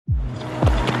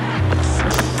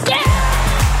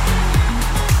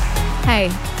Hey,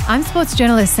 I'm sports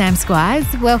journalist Sam Squires.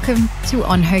 Welcome to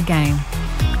On Her Game.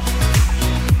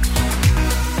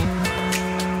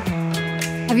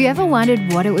 Have you ever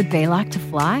wondered what it would be like to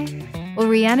fly? Well,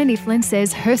 Rhiannon Iflin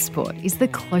says her sport is the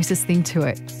closest thing to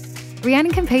it.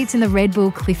 Rhiannon competes in the Red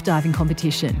Bull cliff diving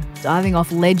competition, diving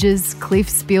off ledges,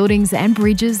 cliffs, buildings and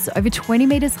bridges over 20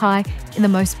 metres high in the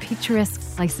most picturesque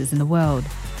places in the world.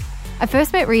 I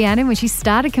first met Rhiannon when she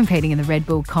started competing in the Red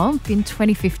Bull comp in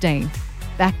 2015.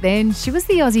 Back then, she was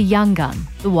the Aussie young gun,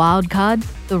 the wild card,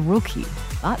 the rookie.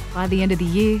 But by the end of the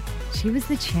year, she was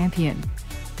the champion.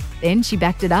 Then she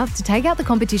backed it up to take out the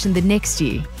competition the next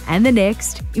year and the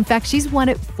next. In fact, she's won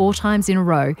it 4 times in a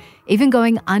row, even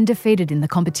going undefeated in the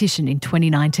competition in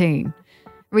 2019.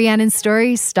 Rhiannon's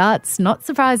story starts, not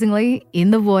surprisingly,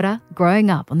 in the water, growing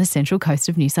up on the central coast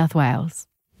of New South Wales.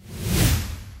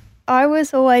 I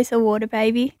was always a water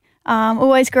baby.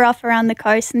 Always grew up around the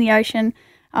coast and the ocean,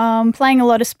 playing a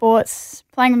lot of sports,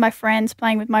 playing with my friends,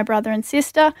 playing with my brother and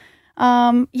sister.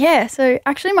 So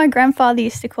actually my grandfather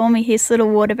used to call me his little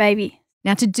water baby.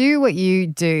 Now, to do what you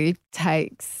do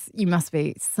you must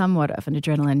be somewhat of an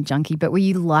adrenaline junkie, but were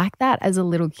you like that as a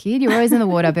little kid? You were always in the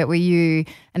water, but were you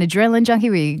an adrenaline junkie?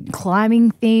 Were you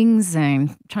climbing things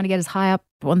and trying to get as high up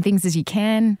on things as you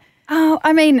can?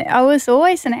 I was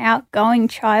always an outgoing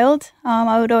child.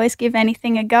 I would always give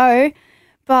anything a go.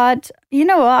 But you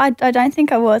know what? I don't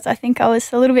think I was. I think I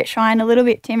was a little bit shy and a little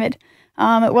bit timid.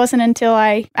 It wasn't until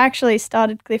I actually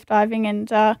started cliff diving and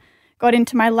got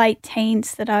into my late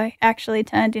teens that I actually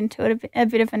turned into a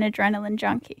bit of an adrenaline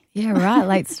junkie. Yeah, right.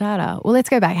 Late starter. Well, let's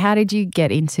go back. How did you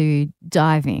get into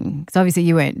diving? Because obviously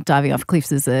you weren't diving off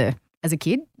cliffs as a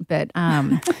kid, but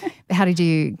how did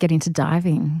you get into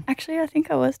diving? Actually, I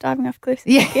think I was diving off cliffs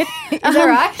as a kid. Is that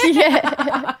right?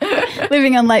 Yeah.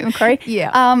 Living on Lake Macquarie.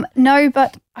 Yeah. No,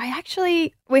 but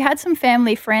we had some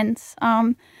family friends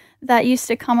that used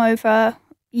to come over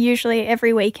usually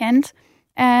every weekend,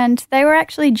 and they were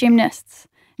actually gymnasts.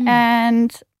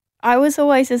 And I was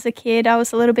always, as a kid, I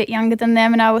was a little bit younger than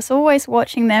them, and I was always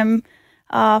watching them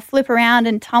flip around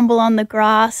and tumble on the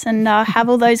grass and have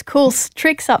all those cool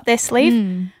tricks up their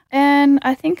sleeve. And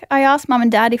I think I asked Mum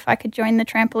and Dad if I could join the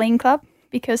trampoline club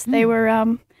because they were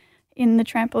in the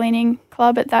trampolining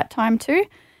club at that time too.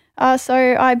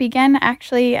 So I began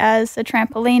actually as a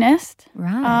trampolinist.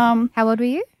 Right. How old were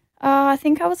you? I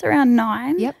think I was around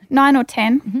 9. Yep. 9 or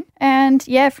 10. Mm-hmm. And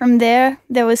yeah, from there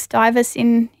was divers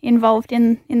involved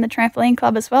in the trampoline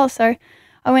club as well. So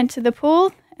I went to the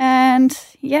pool and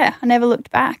I never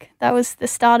looked back. That was the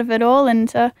start of it all,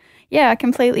 and I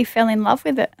completely fell in love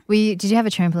with it. Did you have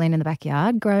a trampoline in the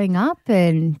backyard growing up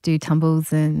and do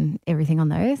tumbles and everything on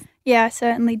those? Yeah, I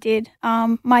certainly did.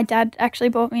 My dad actually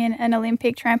bought me an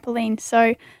Olympic trampoline,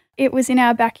 so it was in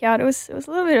our backyard. It was a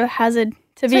little bit of a hazard,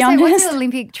 to be honest. What's an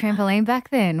Olympic trampoline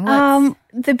back then?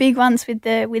 The big ones with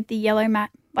the yellow mat,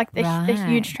 like the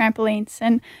huge trampolines.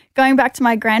 And going back to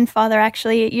my grandfather,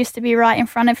 actually, it used to be right in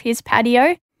front of his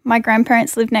patio. My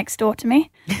grandparents lived next door to me.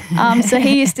 So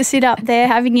he used to sit up there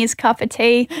having his cup of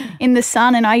tea in the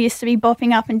sun, and I used to be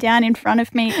bopping up and down in front of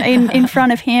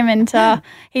him, and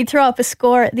he'd throw up a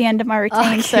score at the end of my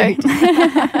routine. So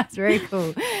that's very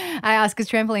cool. I asked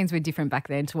because trampolines were different back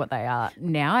then to what they are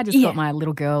now. I just got my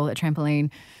little girl a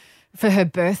trampoline for her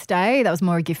birthday. That was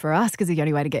more a gift for us because the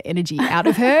only way to get energy out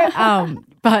of her.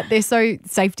 But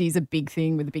safety is a big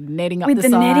thing with the big netting up with the the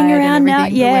side netting around now.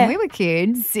 Yeah. But when we were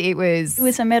kids, it was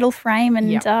a metal frame, and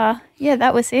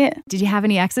that was it. Did you have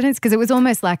any accidents? Because it was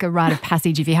almost like a rite of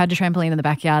passage. If you had a trampoline in the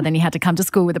backyard, then you had to come to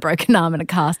school with a broken arm and a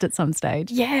cast at some stage.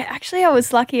 Yeah, actually, I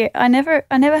was lucky. I never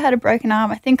had a broken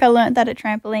arm. I think I learnt that at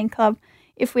trampoline club.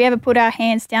 If we ever put our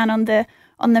hands down on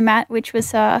the mat, which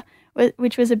was a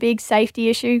big safety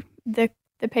issue, the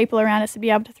people around us would be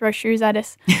able to throw shoes at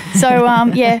us. So,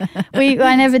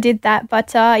 I never did that.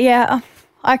 But,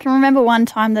 I can remember one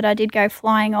time that I did go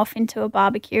flying off into a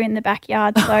barbecue in the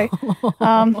backyard. So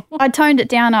I toned it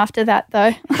down after that,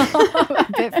 though. I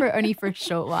bet only for a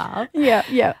short while.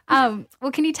 Yeah.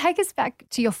 Well, can you take us back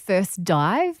to your first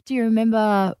dive? Do you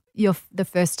remember the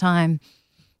first time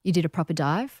you did a proper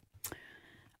dive?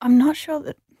 I'm not sure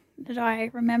that I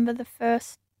remember the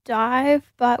first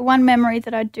dive, but one memory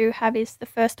that I do have is the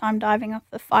first time diving off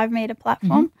the 5-meter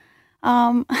platform.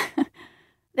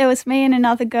 There was me and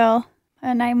another girl.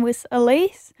 Her name was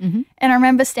Elise, and I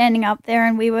remember standing up there,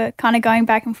 and we were kind of going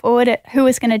back and forward at who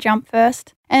was going to jump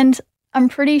first. And I'm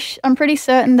pretty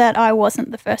certain that I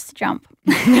wasn't the first to jump.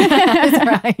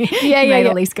 That's right. You made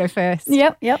Elise go first.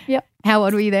 Yep. How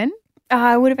old were you then?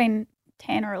 I would have been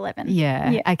 10 or 11.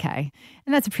 Yeah. Okay.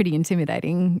 And that's a pretty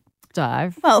intimidating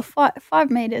dive. Well,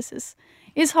 5 meters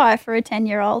is high for a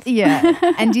 10-year-old. Yeah.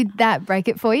 And did that break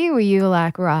it for you? Were you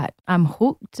like, right, I'm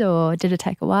hooked, or did it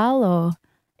take a while? Or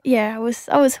Yeah, I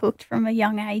was hooked from a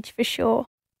young age for sure.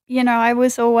 You know, I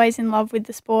was always in love with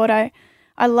the sport. I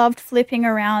loved flipping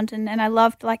around and I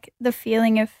loved like the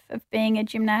feeling of being a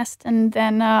gymnast, and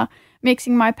then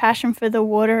mixing my passion for the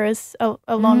water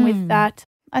along with that.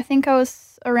 I think I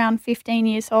was around 15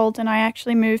 years old and I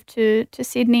actually moved to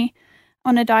Sydney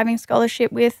on a diving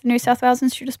scholarship with New South Wales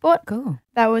Institute of Sport. cool.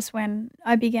 That was when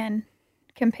I began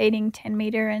competing 10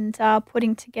 metre and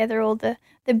putting together all the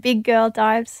big girl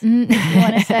dives, if you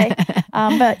want to say.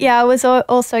 But yeah, I was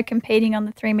also competing on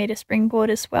the 3 metre springboard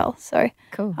as well. So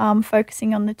Cool.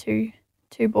 focusing on the two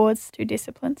boards, 2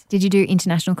 disciplines. Did you do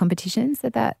international competitions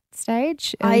at that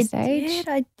stage? Early stage?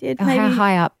 I did. Oh, Maybe. how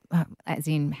high up, as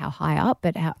in how high up,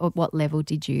 but at what level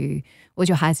what was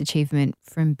your highest achievement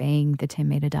from being the 10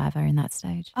 metre diver in that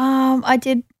stage? I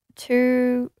did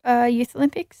 2 Youth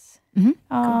Olympics. Mhm.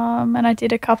 And I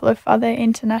did a couple of other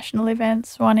international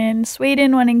events, one in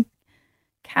Sweden, one in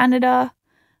Canada.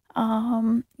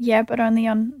 But only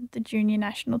on the junior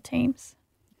national teams.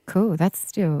 Cool. That's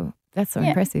so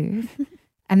impressive.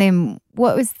 And then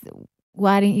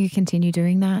why didn't you continue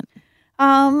doing that?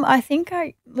 I think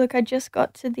I just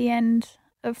got to the end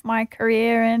of my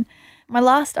career, and my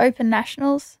last Open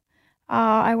Nationals,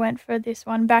 I went for this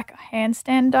one back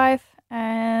handstand dive,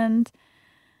 and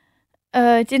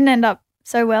it didn't end up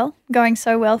going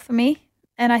so well for me.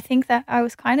 And I think that I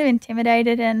was kind of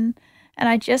intimidated and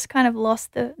I just kind of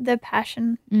lost the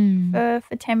passion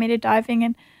for 10 metre diving.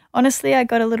 And honestly, I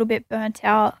got a little bit burnt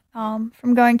out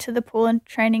from going to the pool and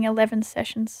training 11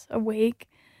 sessions a week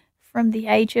from the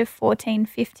age of 14,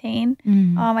 15.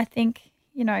 I think,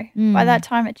 by that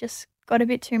time it just got a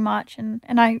bit too much, and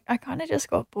I kind of just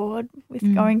got bored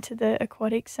with going to the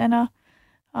aquatic centre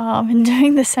and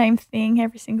doing the same thing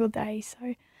every single day.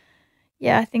 So,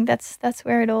 yeah, I think that's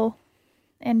where it all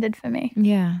ended for me.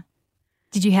 Yeah.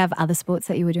 Did you have other sports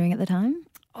that you were doing at the time?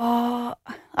 Oh,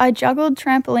 I juggled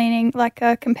trampolining, like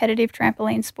competitive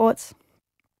trampoline sports,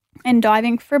 and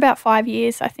diving for about 5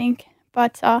 years, I think.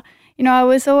 But, I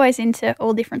was always into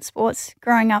all different sports.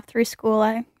 Growing up through school,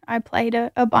 I played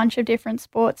a bunch of different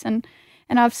sports, and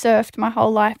I've surfed my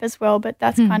whole life as well, but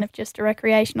that's kind of just a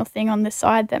recreational thing on the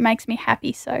side that makes me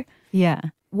happy. So yeah.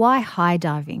 Why high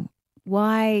diving?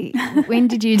 When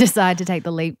did you decide to take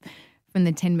the leap from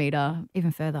the 10 metre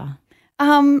even further?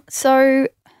 So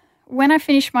when I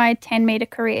finished my 10 metre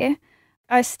career,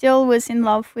 I still was in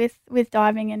love with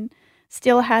diving and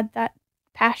still had that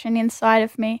passion inside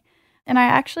of me. And I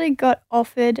actually got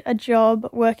offered a job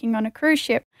working on a cruise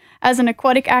ship as an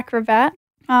aquatic acrobat.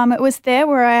 It was there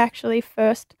where I actually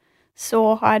first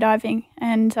saw high diving,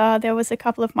 and there was a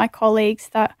couple of my colleagues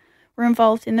that were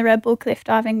involved in the Red Bull Cliff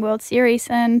Diving World Series,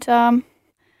 and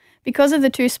because of the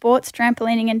 2 sports,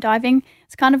 trampolining and diving,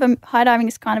 high diving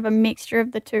is kind of a mixture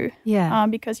of the 2. Yeah.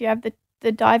 Because you have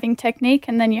the diving technique,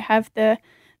 and then you have the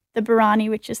Barani,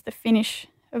 which is the finish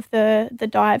of the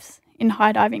dives in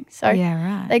high diving. So yeah,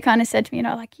 right. They kind of said to me,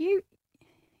 like, you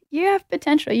have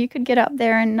potential. You could get up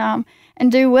there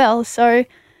and do well. So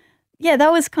yeah,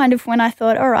 that was kind of when I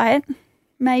thought, all right,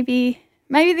 maybe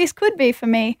this could be for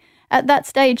me. At that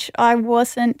stage, I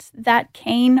wasn't that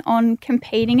keen on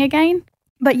competing again.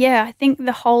 But yeah, I think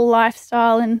the whole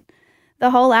lifestyle and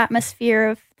the whole atmosphere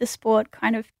of the sport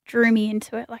kind of drew me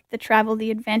into it, like the travel,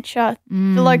 the adventure,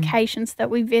 the locations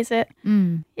that we visit.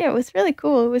 Yeah, it was really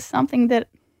cool. It was something that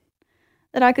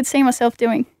I could see myself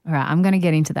doing. All right, I'm going to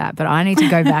get into that, but I need to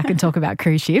go back and talk about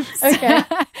cruise ships. Okay.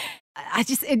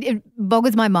 It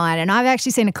boggles my mind, and I've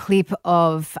actually seen a clip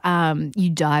of you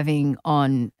diving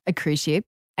on a cruise ship,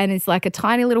 and it's like a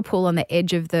tiny little pool on the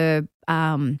edge of the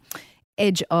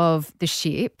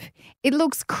ship. It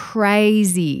looks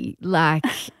crazy, like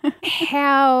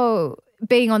how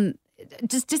being on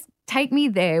just take me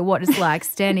there. What it's like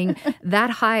standing that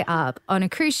high up on a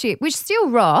cruise ship, which still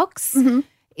rocks,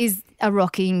 is a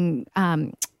rocking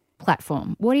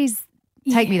platform.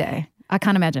 Take me there. I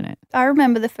can't imagine it. I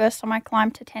remember the first time I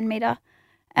climbed to 10 metre,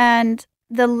 and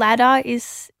the ladder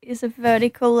is a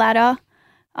vertical ladder.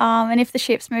 And if the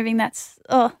ship's moving, that's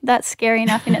scary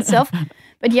enough in itself.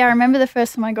 But yeah, I remember the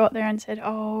first time I got there and said,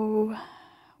 oh,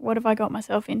 what have I got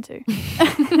myself into?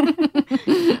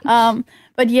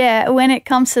 But yeah, when it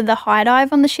comes to the high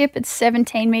dive on the ship, it's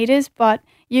 17 metres, but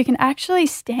you can actually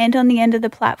stand on the end of the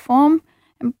platform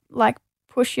and like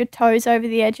push your toes over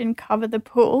the edge and cover the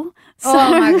pool. So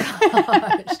oh my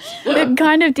gosh. It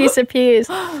kind of disappears.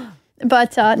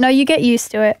 But no, you get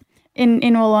used to it.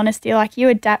 In all honesty, like you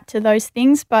adapt to those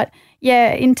things. But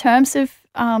yeah, in terms of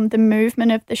the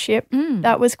movement of the ship.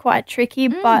 That was quite tricky,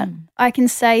 but I can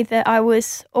say that I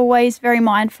was always very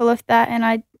mindful of that, and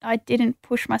I didn't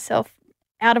push myself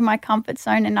out of my comfort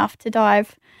zone enough to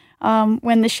dive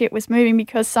when the ship was moving,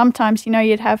 because sometimes,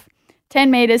 you'd have 10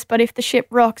 meters, but if the ship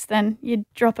rocks, then you'd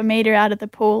drop a meter out of the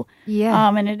pool,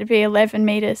 and it'd be 11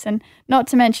 meters. And not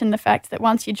to mention the fact that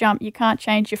once you jump, you can't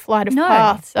change your flight of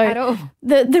path. So at all.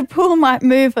 The pool might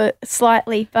move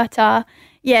slightly, but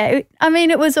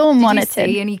it was all monitored. Did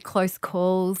you see any close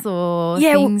calls or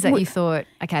things that you thought,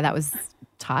 okay, that was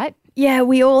tight? Yeah,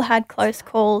 we all had close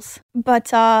calls,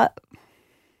 but I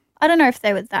don't know if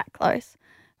they were that close.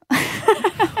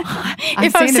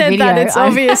 If I've said that, it's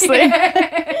obviously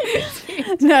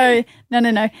no.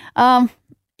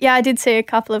 I did see a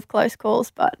couple of close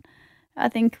calls, but I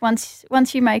think once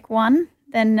you make one,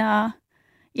 then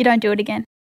you don't do it again.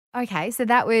 Okay, so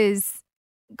that was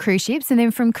cruise ships, and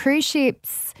then from cruise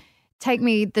ships, take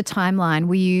me the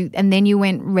timeline. And then you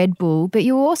went Red Bull, but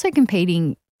you were also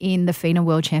competing in the FINA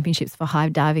World Championships for high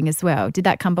diving as well. Did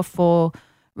that come before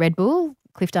Red Bull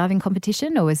cliff diving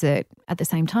competition, or was it at the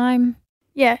same time?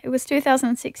 Yeah, it was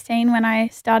 2016 when I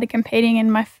started competing,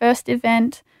 and my first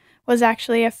event was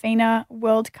actually a FINA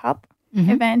World Cup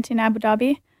event in Abu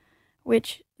Dhabi,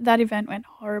 which that event went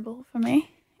horrible for me.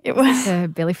 It was the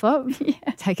belly flop? Yeah.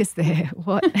 Take us there.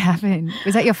 What happened?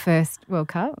 Was that your first World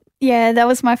Cup? Yeah, that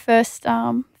was my first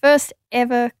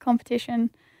ever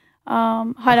competition,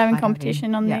 high diving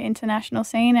competition on the international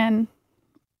scene, and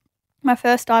my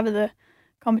first dive of the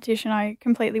competition I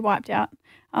completely wiped out.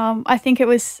 I think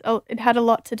it had a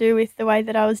lot to do with the way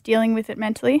that I was dealing with it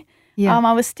mentally. Yeah.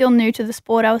 I was still new to the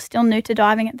sport. I was still new to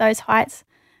diving at those heights.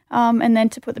 And then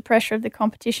to put the pressure of the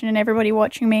competition and everybody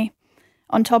watching me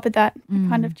on top of that, I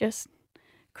kind of just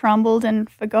crumbled and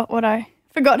forgot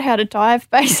how to dive,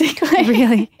 basically.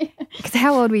 Really? Because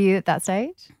how old were you at that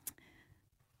stage?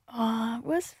 That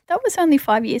was only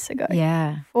 5 years ago.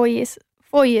 Yeah. 4 years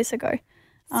ago.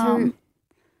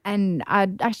 And I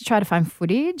actually tried to find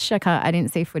footage. I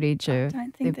didn't see footage of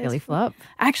the belly flop.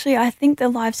 Actually, I think the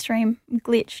live stream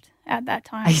glitched at that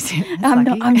time.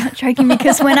 I'm not joking,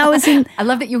 because when I was in... I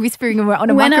love that you're whispering on a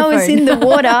microphone. When I was in the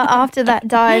water after that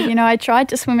dive, I tried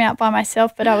to swim out by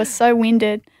myself, but I was so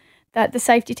winded that the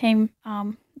safety team,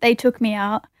 they took me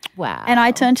out. Wow. And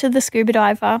I turned to the scuba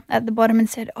diver at the bottom and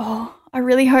said, "Oh, I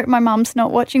really hope my mum's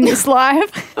not watching this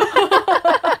live."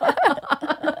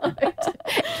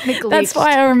 That's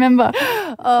why I remember,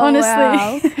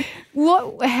 honestly.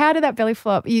 Wow. How did that belly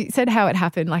flop? You said how it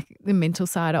happened, like the mental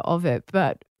side of it,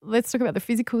 but let's talk about the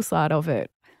physical side of it.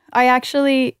 I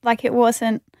actually, it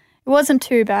wasn't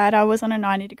too bad. I was on a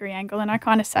 90-degree angle, and I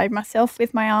kind of saved myself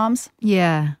with my arms.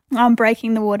 Yeah. I'm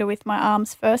breaking the water with my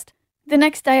arms first. The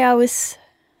next day I was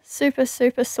super,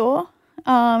 super sore.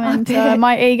 And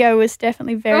my ego was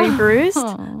definitely very bruised.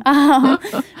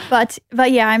 But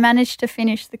yeah, I managed to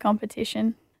finish the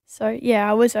competition. So yeah,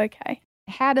 I was okay.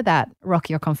 How did that rock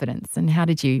your confidence, and how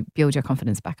did you build your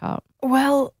confidence back up?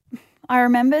 Well, I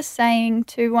remember saying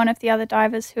to one of the other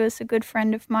divers, who is a good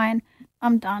friend of mine,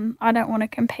 "I'm done. I don't want to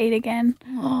compete again."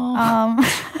 It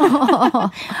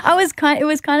was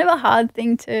kind of a hard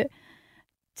thing to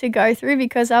go through,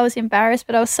 because I was embarrassed,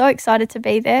 but I was so excited to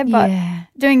be there. But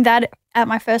doing that at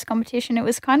my first competition, it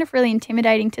was kind of really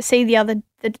intimidating to see the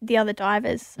other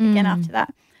divers again after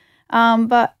that.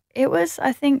 But it was,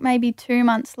 I think, maybe 2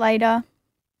 months later,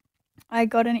 I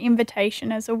got an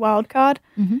invitation as a wild card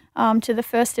to the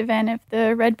first event of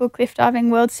the Red Bull Cliff Diving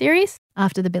World Series.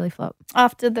 After the belly flop?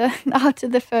 After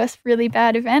the first really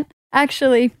bad event.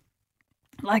 Actually,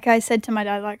 like I said to my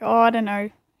dad, I don't know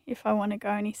if I want to go.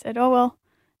 And he said, "Oh, well,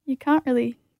 you can't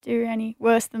really do any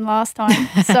worse than last time.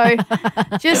 So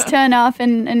just turn up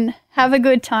and have a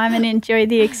good time and enjoy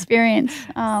the experience."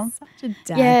 Such a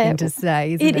dad thing to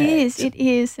say, isn't it? It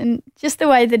is. And just the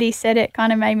way that he said it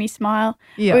kind of made me smile.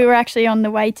 Yeah. We were actually on the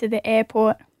way to the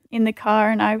airport in the car,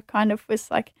 and I kind of was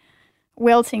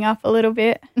welting up a little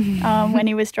bit when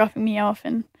he was dropping me off.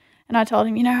 And I told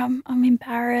him, I'm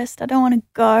embarrassed. I don't want to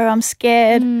go. I'm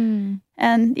scared.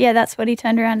 And yeah, that's what he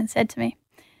turned around and said to me.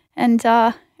 And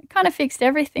it kind of fixed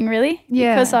everything, really.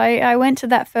 Yeah. Because I went to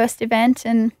that first event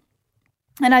and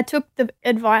I took the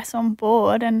advice on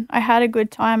board, and I had a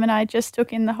good time, and I just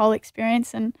took in the whole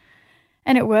experience, and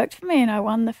it worked for me, and I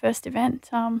won the first event.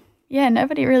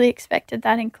 Nobody really expected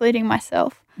that, including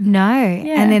myself. No.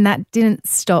 Yeah. And then that didn't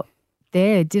stop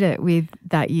there, did it, with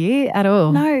that year at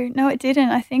all? No, it didn't.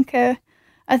 I think I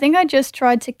just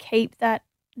tried to keep that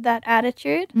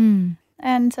attitude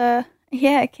and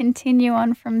continue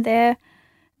on from there,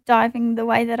 diving the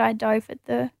way that I dove at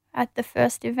at the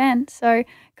first event. So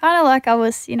kind of like I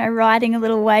was, riding a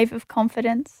little wave of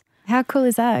confidence. How cool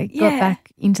is that? Got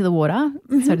back into the water,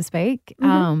 so to speak.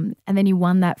 And then you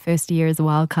won that first year as a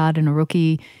wild card and a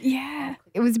rookie. Yeah.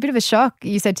 It was a bit of a shock,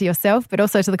 you said, to yourself, but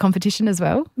also to the competition as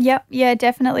well. Yep. Yeah,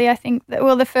 definitely. I think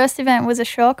the first event was a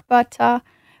shock, but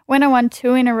when I won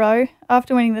 2 in a row,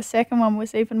 after winning the second one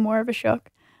was even more of a shock.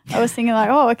 I was thinking like,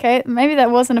 oh, okay, maybe that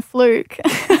wasn't a fluke.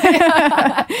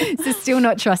 So still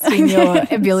not trusting your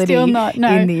ability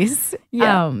in this.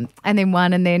 Yeah. And then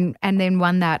won and then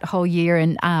won that whole year,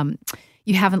 and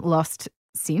you haven't lost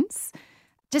since.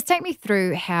 Just take me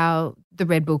through how the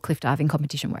Red Bull cliff diving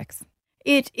competition works.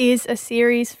 It is a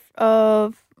series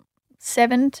of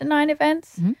 7 to 9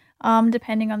 events,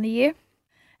 depending on the year.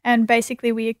 And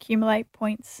basically we accumulate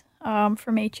points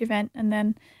from each event, and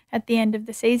then at the end of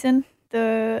the season,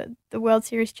 the World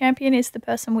Series champion is the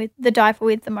person with the diver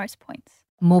with the most points.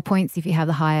 More points if you have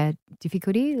the higher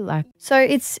difficulty? So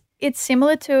it's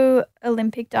similar to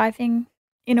Olympic diving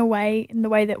in a way, in the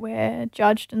way that we're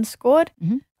judged and scored.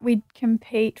 Mm-hmm. We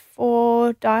compete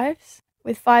 4 dives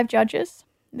with 5 judges.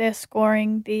 They're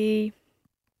scoring the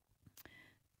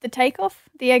takeoff,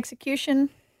 the execution,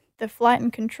 the flight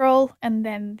and control, and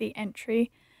then the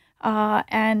entry.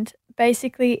 And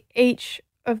basically each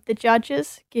of the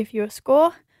judges give you a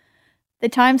score. They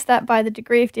times that by the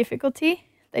degree of difficulty.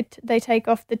 They take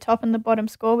off the top and the bottom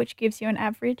score, which gives you an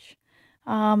average.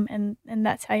 And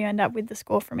that's how you end up with the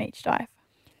score from each dive.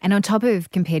 And on top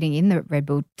of competing in the Red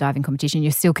Bull diving competition,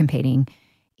 you're still competing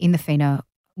in the FINA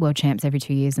World Champs every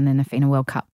 2 years and then the FINA World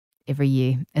Cup every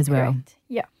year as well. Correct.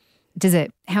 Yeah.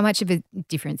 How much of a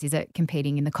difference is it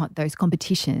competing in those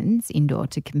competitions indoor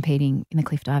to competing in the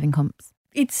cliff diving comps?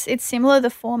 It's similar. The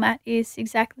format is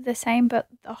exactly the same, but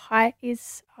the height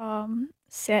is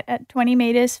set at 20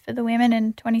 meters for the women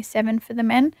and 27 for the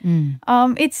men.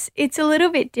 It's a little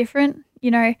bit different.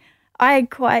 I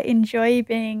quite enjoy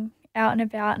being out and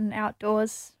about and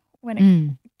outdoors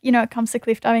when it comes to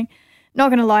cliff diving. Not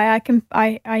going to lie,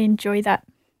 I enjoy that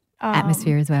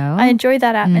atmosphere as well. I enjoy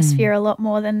that atmosphere a lot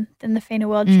more than the FINA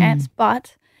World Champs.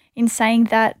 But in saying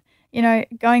that,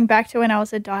 going back to when I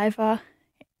was a diver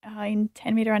in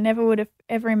 10 meter, I never would have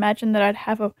ever imagined that I'd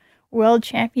have a World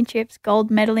Championships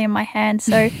gold medal in my hand.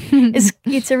 So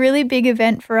it's a really big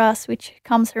event for us, which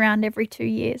comes around every 2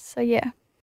 years. So yeah.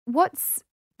 What's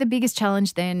the biggest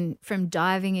challenge then from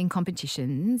diving in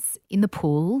competitions in the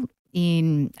pool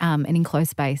in an enclosed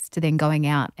space to then going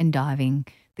out and diving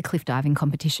the cliff diving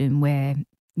competition where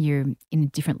you're in a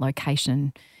different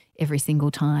location every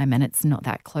single time and it's not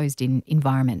that closed in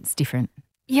environment? It's different.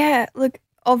 Yeah, look,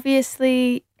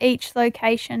 obviously each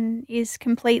location is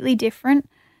completely different.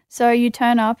 So you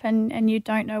turn up and you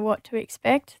don't know what to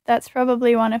expect. That's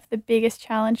probably one of the biggest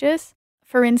challenges.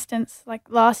 For instance, like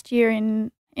last year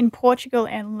in Portugal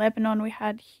and Lebanon, we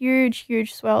had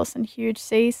huge swells and huge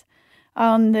seas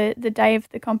on the day of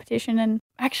the competition. And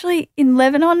actually in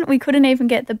Lebanon, we couldn't even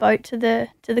get the boat to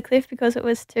the cliff because it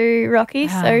was too rocky.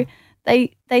 Wow. So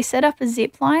they set up a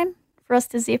zip line for us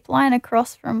to zip line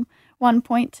across from one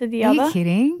point to the other. Are you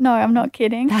kidding? No, I'm not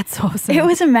kidding. That's awesome. It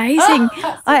was amazing.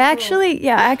 I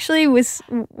actually was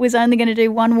only going to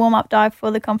do one warm-up dive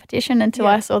for the competition until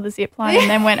I saw the zip line and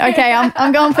then went, okay,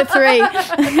 I'm going for 3.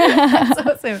 That's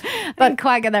awesome. But didn't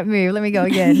quite get that move. Let me go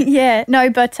again. Yeah,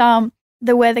 no, but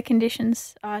the weather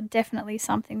conditions are definitely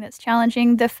something that's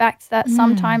challenging. The fact that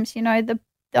sometimes, the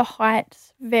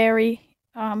heights vary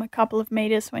a couple of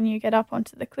meters when you get up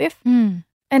onto the cliff.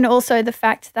 And also the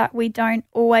fact that we don't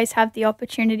always have the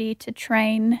opportunity to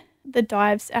train the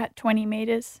dives at 20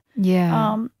 meters.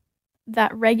 Yeah.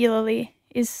 That regularly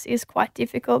is quite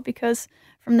difficult because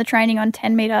from the training on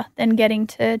 10 meter, then getting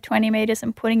to 20 meters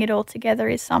and putting it all together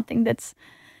is something that's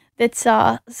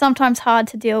sometimes hard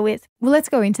to deal with. Well, let's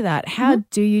go into that. How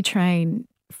do you train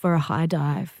for a high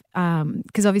dive?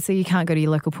 Because obviously you can't go to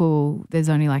your local pool. There's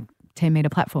only like 10 meter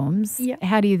platforms. Yeah.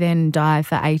 How do you then dive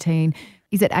for 18?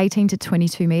 Is it 18 to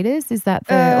 22 meters? Is that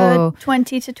or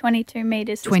 20 to 22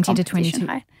 meters? 20 to 22.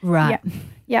 Height. Right.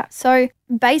 Yeah. So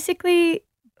basically,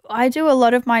 I do a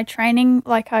lot of my training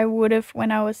like I would have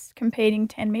when I was competing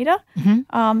 10 meter.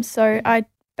 So I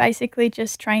basically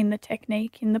just train the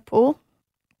technique in the pool.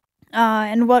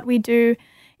 And what we do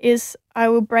is I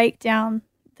will break down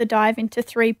the dive into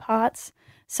 3 parts.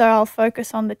 So I'll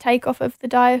focus on the takeoff of the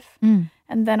dive.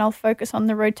 And then I'll focus on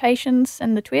the rotations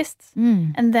and the twists.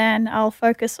 And then I'll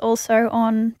focus also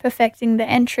on perfecting the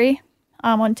entry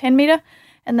on 10 meter.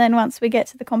 And then once we get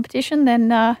to the competition,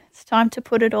 then it's time to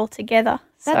put it all together.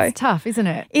 That's tough, isn't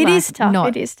it? It is tough.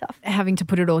 It is tough. Having to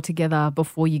put it all together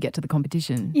before you get to the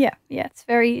competition. Yeah. It's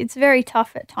very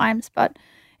tough at times, but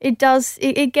it does.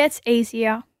 It gets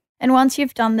easier, and once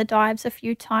you've done the dives a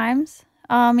few times,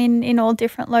 in all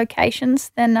different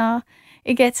locations, then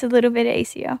it gets a little bit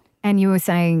easier. And you were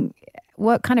saying,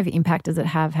 what kind of impact does it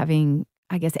have having,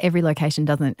 I guess every location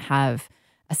doesn't have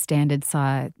a standard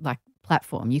size like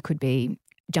platform. You could be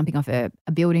jumping off a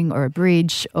building or a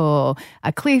bridge or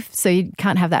a cliff, so you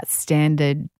can't have that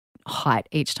standard height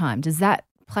each time. Does that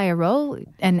play a role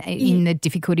in the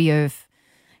difficulty of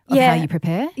how you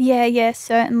prepare? Yeah,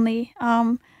 certainly.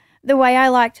 The way I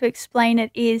like to explain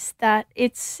it is that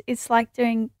it's like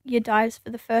doing your dives for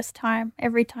the first time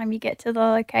every time you get to the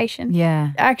location.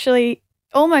 Yeah. Actually,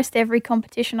 almost every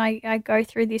competition I go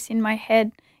through this in my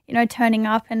head, turning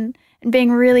up and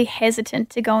being really hesitant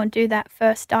to go and do that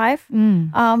first dive.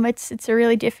 It's a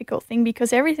really difficult thing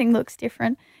because everything looks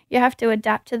different. You have to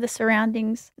adapt to the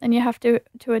surroundings and you have to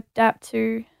adapt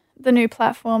to the new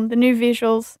platform, the new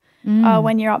visuals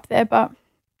when you're up there. But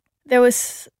there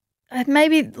was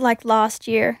maybe like last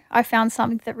year I found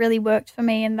something that really worked for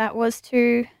me, and that was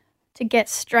to get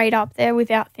straight up there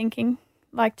without thinking,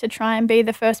 like to try and be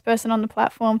the first person on the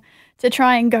platform, to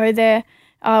try and go there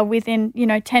within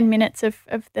 10 minutes of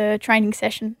the training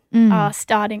session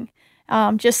starting,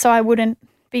 just so I wouldn't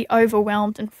be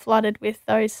overwhelmed and flooded with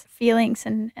those feelings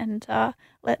and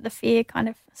let the fear kind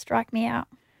of strike me out.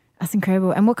 That's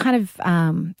incredible. And what kind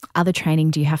of other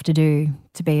training do you have to do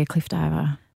to be a cliff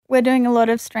diver? We're doing a lot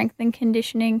of strength and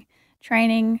conditioning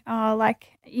training,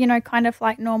 kind of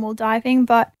like normal diving,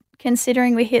 but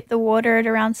considering we hit the water at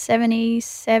around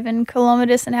 77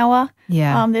 kilometers an hour,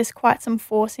 there's quite some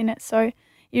force in it. So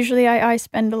usually I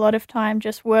spend a lot of time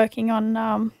just working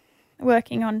on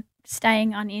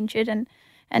staying uninjured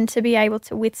and to be able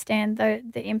to withstand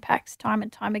the impacts time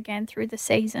and time again through the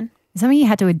season. Something you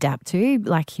had to adapt to,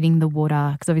 like hitting the water,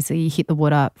 because obviously you hit the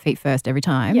water feet first every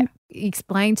time. Yeah.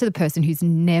 Explain to the person who's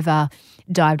never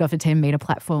dived off a 10-metre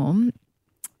platform,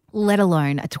 let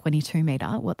alone a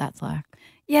 22-metre, what that's like.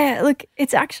 Yeah, look,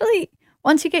 it's actually,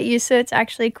 once you get used to it, it's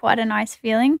actually quite a nice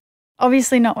feeling.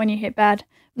 Obviously not when you hit bad,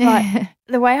 but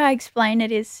the way I explain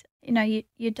it is,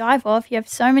 you dive off, you have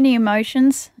so many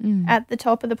emotions at the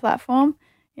top of the platform,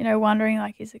 wondering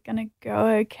like, is it going to go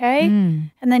okay?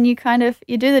 And then you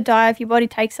do the dive, your body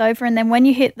takes over, and then when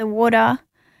you hit the water,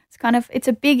 it's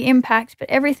a big impact, but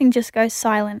everything just goes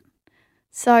silent.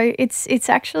 So it's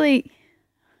actually,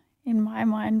 in my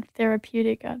mind,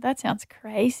 therapeutic. That sounds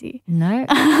crazy. No,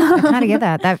 I kind of get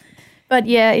that. But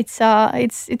yeah, it's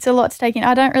a lot to take in.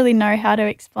 I don't really know how to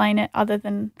explain it other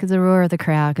than because the roar of the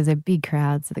crowd, because they're big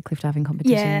crowds at the cliff diving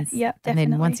competitions. Yeah, definitely.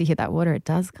 And then once you hit that water, it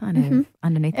does kind of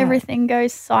underneath everything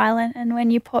goes silent, and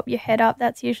when you pop your head up,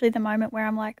 that's usually the moment where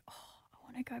I'm like, oh, I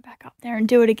want to go back up there and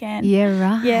do it again. Yeah,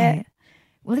 right. Yeah.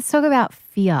 Well, let's talk about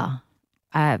fear.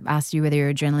 I asked you whether you're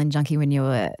an adrenaline junkie when you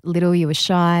were little, you were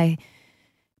shy.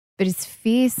 But is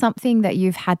fear something that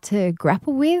you've had to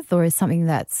grapple with, or is something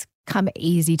that's come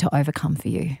easy to overcome for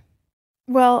you?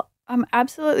 Well, I'm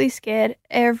absolutely scared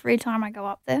every time I go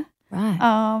up there.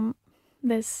 Right.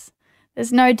 There's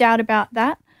no doubt about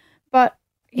that. But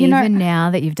even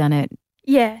now that you've done it,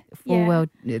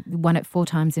 won it 4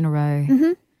 times in a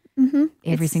row,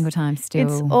 every single time still.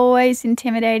 It's always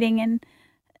intimidating, and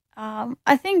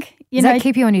I think Does that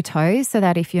keep you on your toes so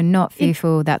that if you're not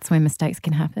fearful, that's when mistakes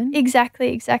can happen?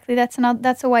 Exactly.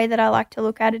 That's a way that I like to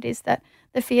look at it, is that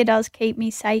the fear does keep me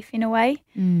safe in a way,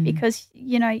 because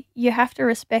you have to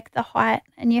respect the height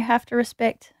and you have to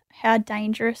respect how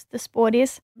dangerous the sport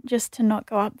is, just to not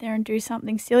go up there and do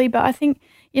something silly. But I think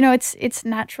it's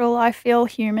natural. I feel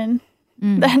human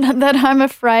that I'm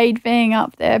afraid being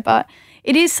up there, but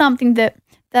it is something that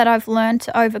I've learned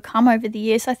to overcome over the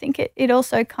years. I think it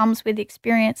also comes with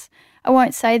experience. I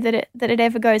won't say that it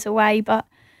ever goes away, but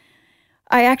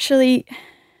I actually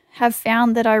have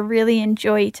found that I really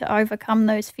enjoy to overcome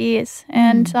those fears.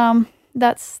 And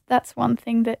that's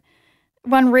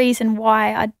one reason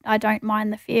why I don't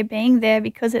mind the fear being there,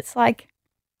 because it's like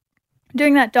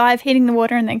doing that dive, hitting the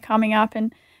water and then coming up,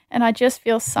 and I just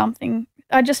feel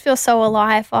so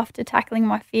alive after tackling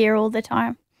my fear all the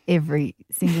time. Every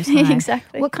single time.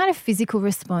 Exactly. What kind of physical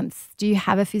response? Do you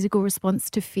have a physical response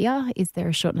to fear? Is there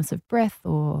a shortness of breath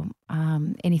or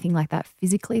anything like that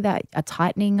physically, that a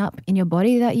tightening up in your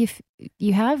body that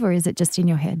you have, or is it just in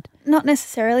your head? Not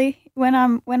necessarily. When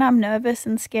I'm nervous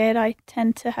and scared, I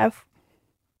tend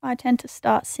to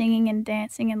start singing and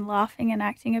dancing and laughing and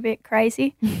acting a bit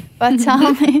crazy. But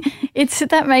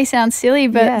that may sound silly,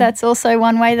 but that's also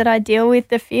one way that I deal with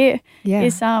the fear. Yeah.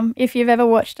 Is if you've ever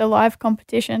watched a live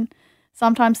competition,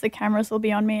 sometimes the cameras will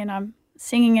be on me and I'm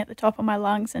singing at the top of my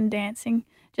lungs and dancing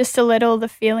just to let all the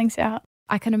feelings out.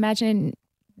 I can imagine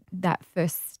that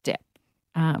first step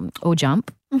or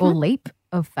jump Mm-hmm. or leap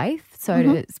of faith, so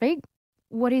Mm-hmm. to speak.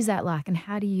 What is that like and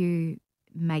how do you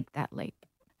make that leap?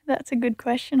 That's a good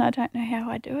question. I don't know how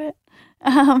I do it.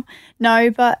 No,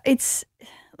 but it's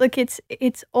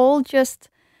all just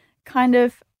kind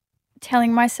of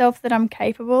telling myself that I'm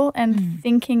capable and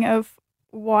thinking of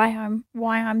why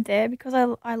I'm there, because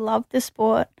I love the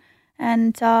sport.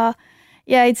 And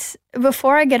yeah, it's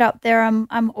before I get up there,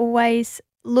 I'm always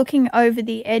looking over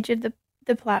the edge of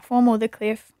the platform or the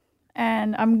cliff,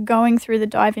 and I'm going through the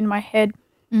dive in my head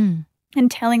Mm. and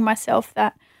telling myself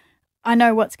that I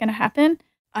know what's going to happen.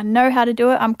 I know how to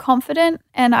do it. I'm confident,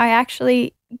 and I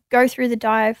actually go through the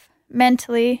dive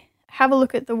mentally, have a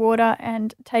look at the water,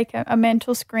 and take a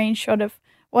mental screenshot of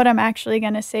what I'm actually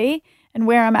going to see and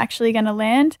where I'm actually going to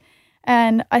land.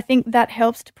 And I think that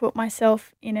helps to put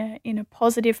myself in a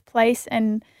positive place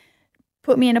and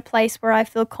put me in a place where I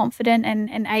feel confident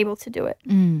and able to do it.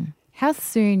 Mm. How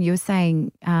soon, you were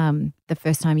saying the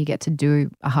first time you get to do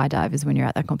a high dive is when you're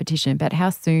at that competition, but how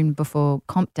soon before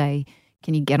comp day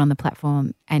can you get on the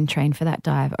platform and train for that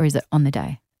dive, or is it on the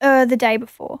day? The day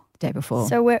before. The day before.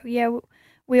 So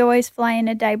we always fly in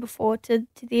a day before to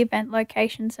the event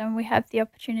locations, and we have the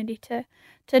opportunity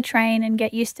to train and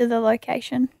get used to the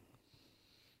location.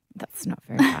 That's not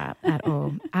very far at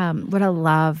all. What I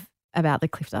love about the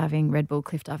cliff diving, Red Bull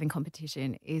cliff diving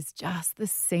competition, is just the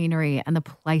scenery and the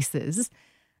places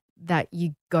that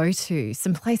you go to.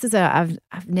 Some places that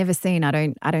I've never seen.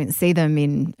 I don't see them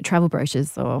in travel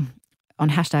brochures or on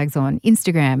hashtags on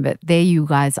Instagram, but there you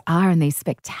guys are in these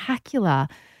spectacular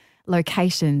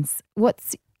locations.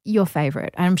 What's your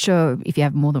favourite? I'm sure if you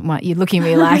have more than one, you're looking at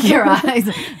me like your eyes.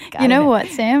 You know what,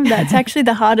 Sam? That's actually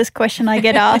the hardest question I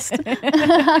get asked.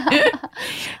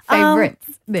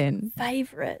 Favourites then?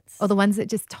 Favourites. Or the ones that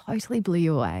just totally blew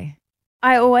you away?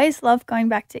 I always love going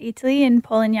back to Italy in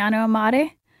Polignano a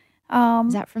Mare.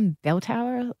 Is that from Bell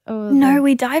Tower? Or No,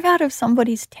 we dive out of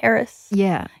somebody's terrace.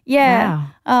 Yeah. Yeah.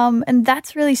 Wow. And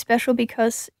that's really special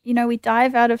because, we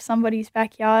dive out of somebody's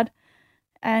backyard,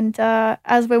 and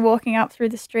as we're walking up through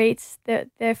the streets,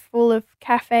 they're full of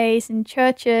cafes and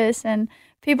churches and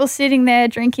people sitting there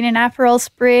drinking an Aperol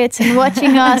Spritz and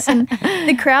watching us. And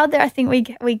the crowd there, I think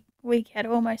we get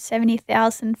almost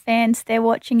 70,000 fans there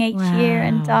watching each year.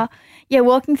 And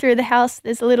walking through the house,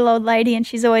 there's a little old lady and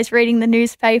she's always reading the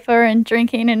newspaper and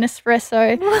drinking an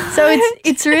espresso. What? So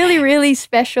it's really, really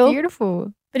special.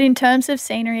 Beautiful. But in terms of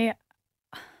scenery,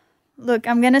 look,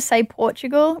 I'm going to say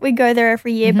Portugal. We go there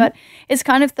every year, but it's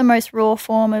kind of the most raw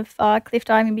form of cliff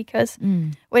diving because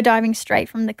we're diving straight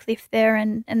from the cliff there,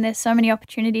 and there's so many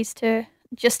opportunities to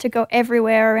go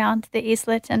everywhere around the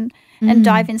islet and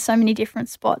dive in so many different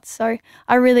spots. So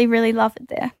I really, really love it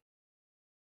there.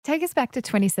 Take us back to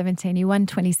 2017. You won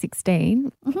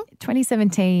 2016.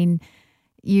 2017,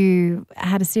 you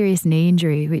had a serious knee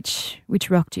injury, which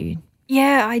rocked you.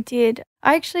 Yeah, I did.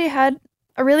 I actually had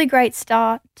a really great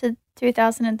start to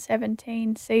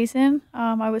 2017 season.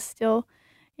 I was still,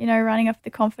 running off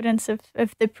the confidence of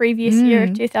the previous year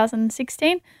of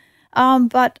 2016.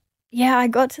 But yeah, I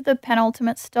got to the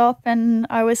penultimate stop and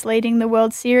I was leading the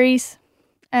World Series,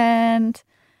 and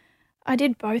I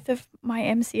did both of my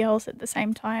MCLs at the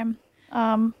same time.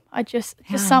 I just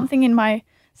something in my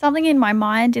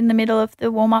mind in the middle of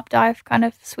the warm up dive kind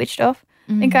of switched off.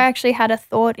 I think I actually had a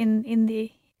thought in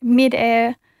the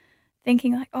mid-air,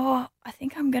 thinking like, oh, I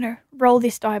think I'm going to roll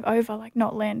this dive over, like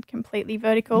not land completely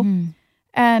vertical.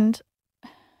 And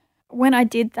when I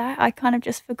did that, I kind of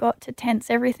just forgot to tense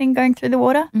everything going through the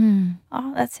water.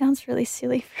 Oh, that sounds really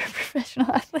silly for a professional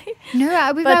athlete. No,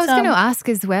 I was going to ask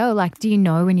as well, like, do you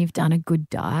know when you've done a good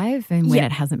dive and when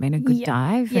it hasn't been a good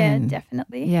dive? Yeah,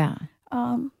 definitely. Yeah.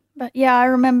 But yeah, I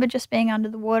remember just being under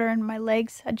the water and my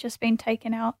legs had just been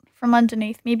taken out from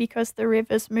underneath me because the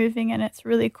river's moving and it's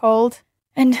really cold.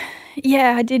 And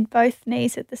yeah, I did both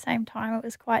knees at the same time. It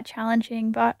was quite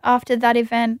challenging. But after that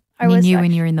event, You knew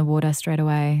when you were in the water straight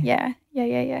away. Yeah,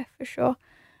 for sure.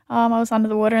 I was under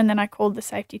the water and then I called the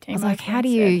safety team. I was like, how do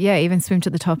you, even swim to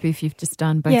the top if you've just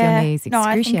done both your knees? No,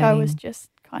 I think I was just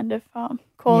kind of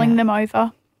calling them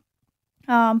over.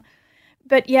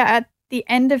 But yeah, at the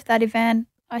end of that event,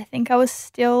 I think I was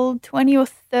still 20 or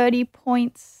 30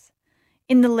 points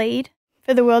in the lead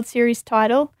for the World Series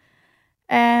title.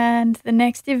 And the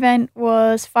next event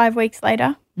was 5 weeks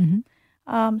later.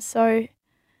 So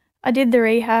I did the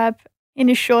rehab in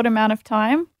a short amount of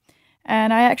time.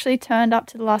 And I actually turned up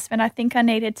to the last event. I think I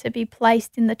needed to be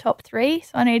placed in the top 3.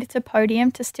 So I needed to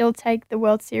podium to still take the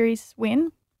World Series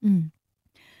win.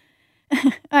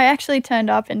 I actually turned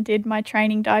up and did my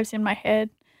training dives in my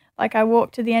head. Like I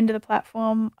walked to the end of the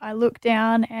platform, I looked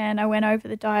down and I went over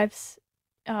the dives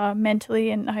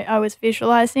mentally, and I was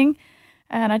visualizing,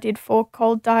 and I did 4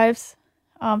 cold dives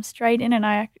straight in, and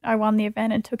I won the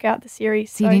event and took out the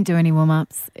series. So you didn't do any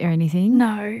warm-ups or anything?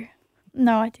 No,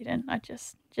 I didn't. I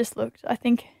just looked. I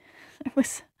think it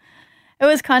was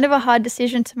kind of a hard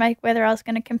decision to make whether I was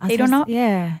going to compete or not.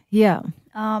 Yeah.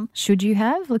 Should you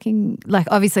have? Looking like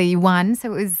obviously you won,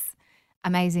 so it was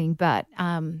amazing. But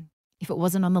if it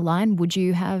wasn't on the line, would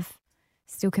you have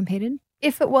still competed?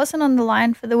 If it wasn't on the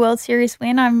line for the World Series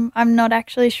win, I'm not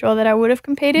actually sure that I would have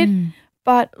competed.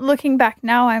 But looking back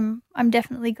now, I'm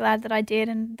definitely glad that I did,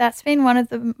 and that's been one of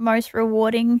the most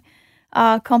rewarding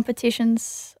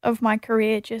competitions of my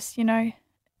career. Just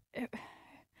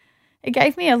it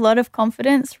gave me a lot of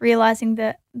confidence realizing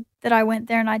that I went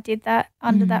there and I did that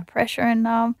under that pressure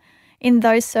and in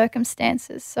those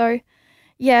circumstances. So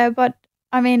yeah, but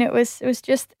I mean it was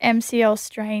just MCL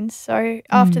strains. So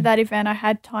after that event, I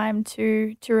had time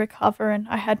to recover, and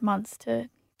I had months to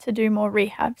do more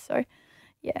rehab. So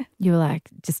yeah, you were like,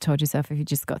 just told yourself if you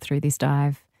just got through this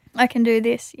dive, I can do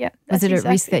this. Yeah. Was it a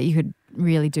risk that you could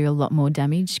really do a lot more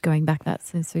damage going back that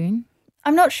so soon?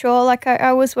 I'm not sure. Like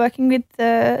I was working with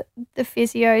the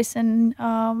physios and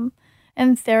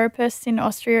therapists in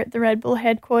Austria at the Red Bull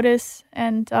headquarters,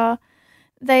 and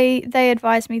they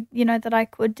advised me, that I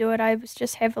could do it. I was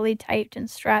just heavily taped and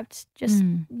strapped, just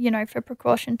for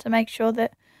precaution to make sure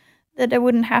that it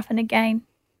wouldn't happen again.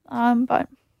 But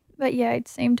yeah, it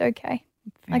seemed okay.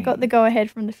 I got the go ahead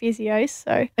from the physios,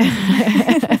 so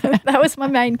that was my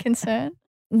main concern.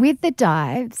 With the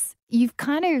dives, you've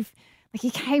kind of you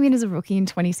came in as a rookie in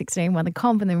 2016, won the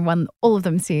comp, and then won all of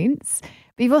them since.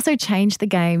 But you've also changed the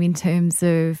game in terms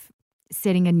of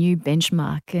setting a new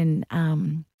benchmark and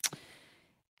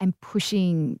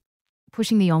pushing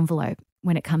the envelope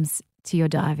when it comes to your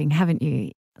diving, haven't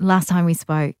you? Last time we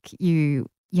spoke, you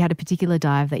had a particular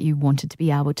dive that you wanted to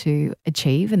be able to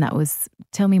achieve, and that was,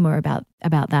 tell me more about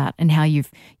that and how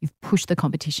you've pushed the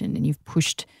competition and you've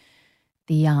pushed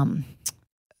the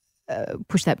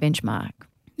push that benchmark.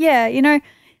 Yeah,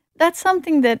 that's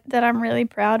something that I'm really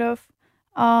proud of.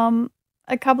 A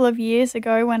couple of years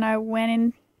ago when I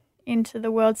went into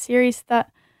the World Series,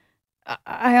 that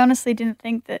I honestly didn't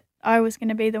think that I was going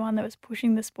to be the one that was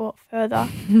pushing the sport further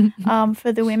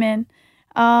for the women.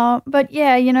 But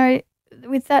yeah,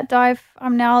 with that dive,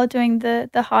 I'm now doing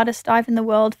the hardest dive in the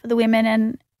world for the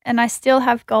women, and I still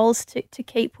have goals to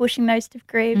keep pushing those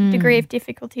degree of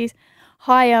difficulties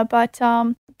higher. But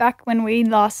back when we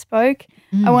last spoke,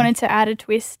 I wanted to add a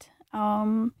twist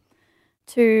to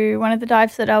one of the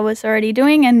dives that I was already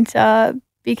doing and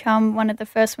become one of the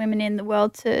first women in the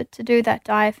world to do that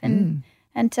dive and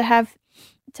to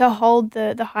hold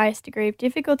the highest degree of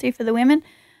difficulty for the women.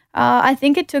 I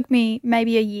think it took me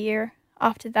maybe a year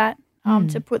after that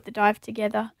to put the dive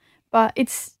together. But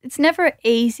it's never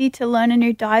easy to learn a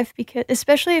new dive, because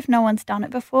especially if no one's done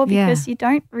it before, because you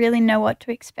don't really know what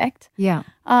to expect. Yeah.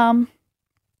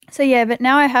 So yeah, but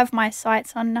now I have my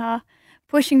sights on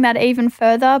pushing that even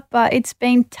further. But it's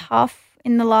been tough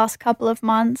in the last couple of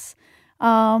months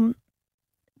to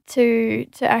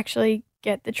actually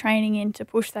get the training in to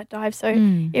push that dive. So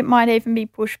it might even be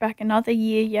pushed back another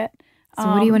year yet. So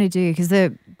what do you want to do? Because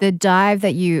the dive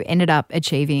that you ended up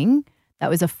achieving, that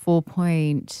was a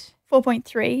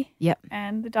 4.3. Yep.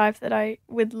 And the dive that I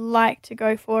would like to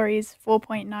go for is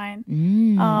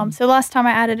 4.9. So last time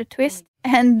I added a twist,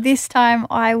 and this time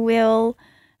I will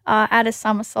add a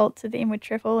somersault to the inward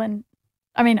triple. And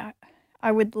I mean,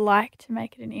 I would like to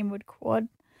make it an inward quad,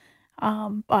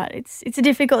 but it's a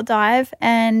difficult dive,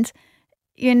 and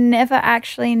you never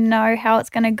actually know how it's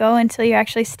going to go until you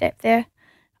actually step there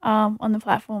on the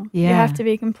platform. Yeah. You have to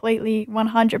be completely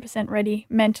 100% ready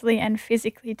mentally and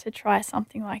physically to try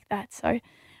something like that. So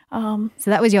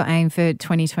that was your aim for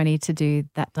 2020 to do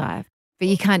that dive, but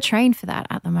you can't train for that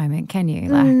at the moment, can you?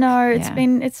 No,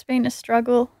 it's been a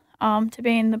struggle to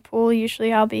be in the pool.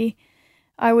 Usually I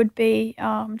would be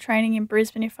training in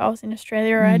Brisbane if I was in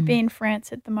Australia, or I'd be in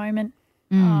France at the moment,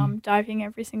 diving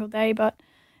every single day.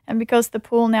 And because the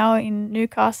pool now in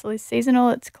Newcastle is seasonal,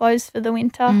 it's closed for the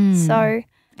winter.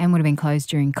 And would have been closed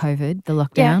during COVID, the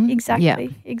lockdown. Yeah,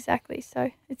 exactly.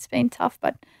 So it's been tough,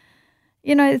 but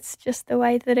it's just the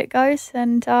way that it goes,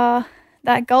 and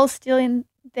that goal's still in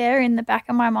the back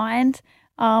of my mind.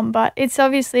 But it's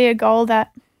obviously a goal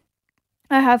that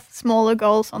I have smaller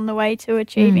goals on the way to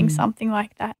achieving something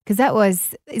like that.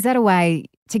 Because is that a way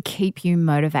to keep you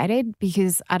motivated?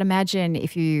 Because I'd imagine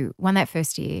if you won that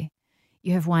first year,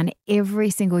 you have won every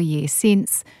single year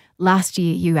since last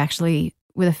year. You actually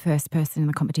were the first person in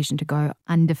the competition to go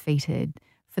undefeated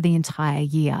for the entire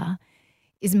year.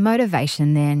 Is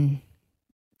motivation then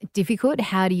difficult?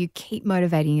 How do you keep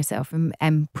motivating yourself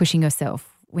and pushing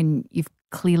yourself when you've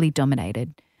clearly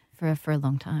dominated for a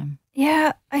long time?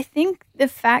 Yeah, I think the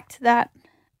fact that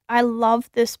I love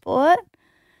the sport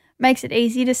makes it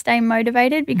easy to stay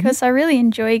motivated because I really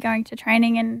enjoy going to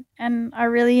training and I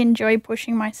really enjoy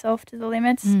pushing myself to the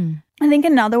limits. I think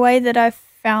another way that I've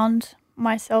found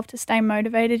myself to stay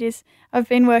motivated is I've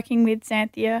been working with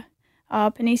Xanthia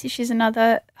Panisi. She's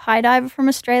another high diver from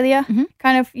Australia,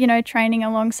 kind of, training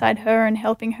alongside her and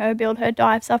helping her build her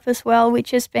dives up as well, which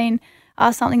has been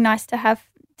something nice to have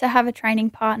a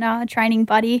training partner, a training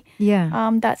buddy.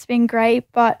 Yeah. That's been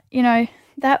great. But,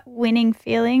 that winning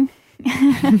feeling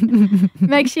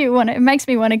makes me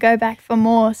want to go back for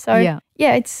more. So I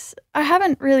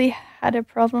haven't really had a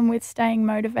problem with staying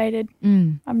motivated.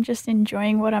 I'm just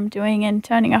enjoying what I'm doing and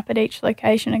turning up at each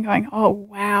location and going, oh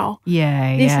wow,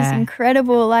 this is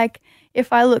incredible. Like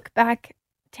if I look back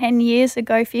 10 years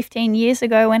ago, 15 years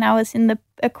ago when I was in the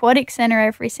aquatic center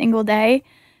every single day,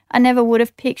 I never would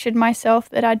have pictured myself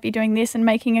that I'd be doing this and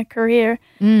making a career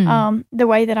the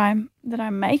way that I'm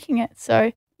making it.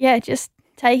 So yeah, just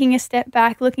taking a step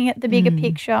back, looking at the bigger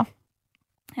picture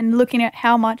and looking at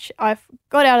how much I've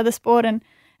got out of the sport and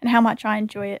how much I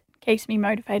enjoy it keeps me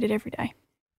motivated every day.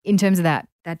 In terms of that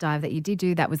dive that you did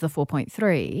do, that was the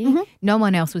 4.3. No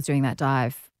one else was doing that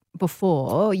dive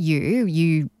before you.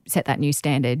 You set that new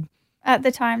standard. At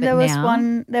the time, there was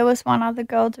one other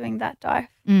girl doing that dive.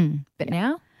 But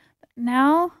now?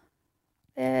 Now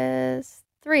there's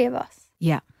 3 of us.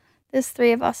 Yeah. There's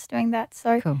 3 of us doing that.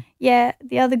 So, cool. Yeah,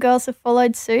 the other girls have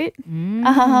followed suit.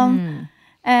 And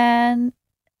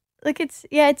look, it's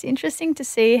interesting to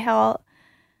see how,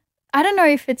 I don't know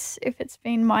if it's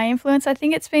been my influence. I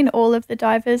think it's been all of the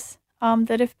divers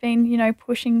that have been,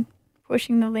 pushing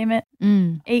the limit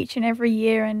each and every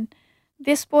year. And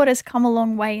this sport has come a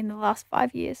long way in the last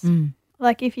 5 years.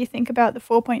 Like if you think about the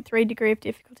 4.3 degree of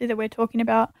difficulty that we're talking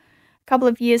about, a couple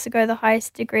of years ago, the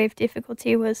highest degree of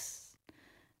difficulty was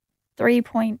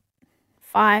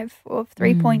 3.5 or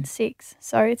 3.6.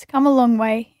 So it's come a long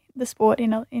way, the sport,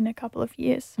 in a couple of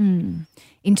years. In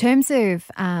terms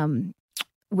of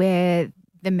where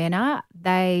the men are,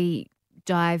 they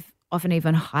dive off an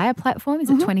even higher platform.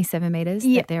 Is it 27 metres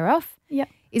that they're off? Yeah.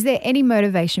 Is there any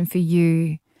motivation for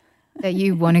you that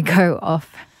you want to go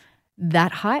off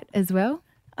that height as well?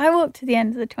 I walk to the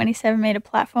end of the 27-metre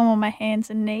platform on my hands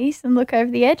and knees and look over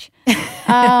the edge.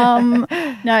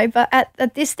 No, but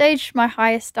at this stage, my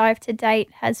highest dive to date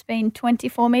has been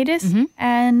 24 metres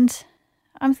and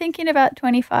I'm thinking about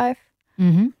 25.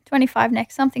 25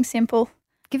 next, something simple.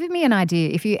 Give me an idea.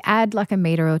 If you add like a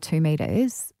metre or 2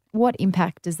 metres, what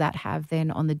impact does that have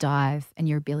then on the dive and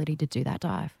your ability to do that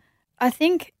dive? I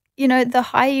think, the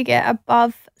higher you get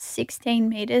above 16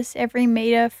 metres, every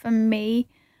metre for me,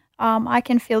 I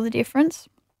can feel the difference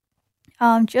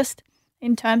just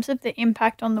in terms of the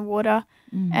impact on the water.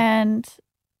 And,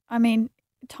 I mean,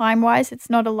 time-wise, it's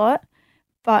not a lot,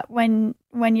 but when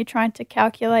you're trying to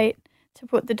calculate to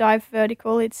put the dive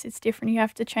vertical, it's different. You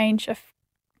have to change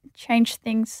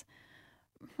things.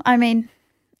 I mean,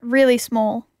 really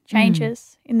small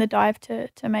changes in the dive to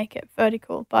make it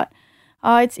vertical. But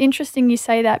it's interesting you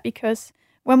say that because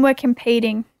when we're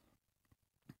competing,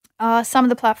 some of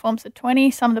the platforms are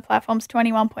 20, some of the platforms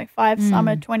 21.5, some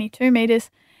are 22 metres.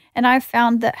 And I've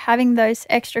found that having those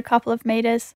extra couple of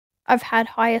metres, I've had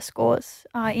higher scores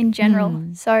in general.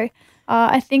 So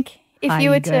I think if you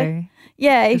were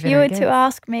to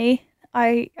ask me,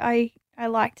 I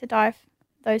like to dive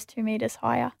those 2 metres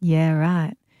higher. Yeah,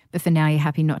 right. But for now, you're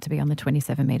happy not to be on the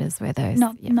 27 metres where those...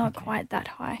 Not quite that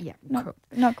high. Yeah,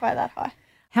 not quite that high.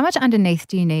 How much underneath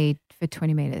do you need for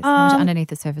 20 metres? How much underneath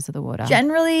the surface of the water?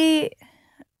 Generally,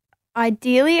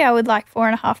 ideally, I would like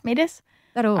 4.5 metres.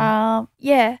 That all?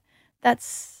 Yeah,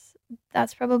 that's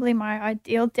probably my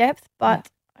ideal depth, but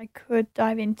I could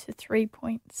dive into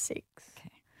 3.6. Okay.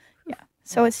 Yeah.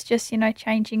 So it's just,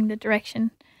 changing the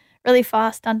direction really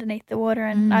fast underneath the water,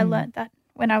 and I learnt that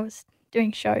when I was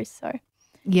doing shows. So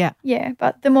yeah,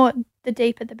 but the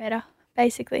deeper, the better,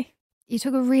 basically. You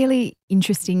took a really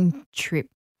interesting trip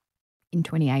in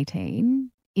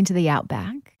 2018 into the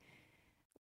outback.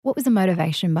 What was the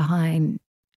motivation behind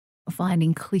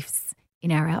finding cliffs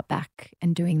in our outback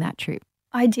and doing that trip?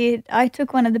 I did. I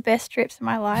took one of the best trips of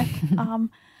my life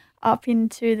up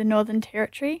into the Northern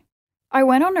Territory. I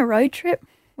went on a road trip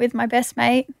with my best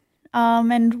mate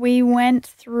and we went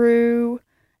through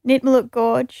Nitmaluk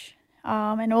Gorge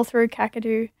and all through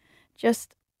Kakadu,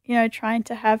 just, trying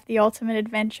to have the ultimate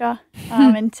adventure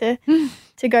and to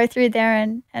go through there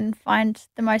and find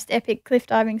the most epic cliff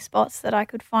diving spots that I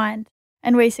could find.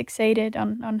 And we succeeded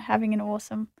on having an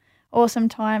awesome awesome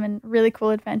time and really cool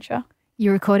adventure.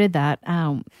 You recorded that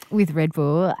with Red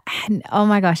Bull, and oh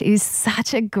my gosh, it is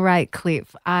such a great clip.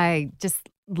 I just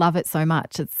love it so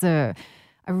much. It's a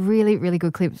really, really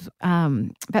good clip,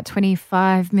 about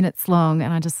 25 minutes long,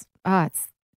 and it's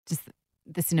just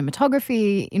the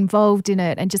cinematography involved in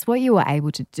it and just what you were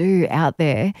able to do out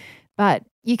there. But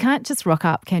you can't just rock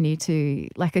up, can you, to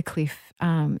like a cliff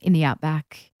in the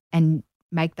outback and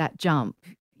make that jump.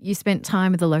 You spent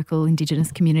time with the local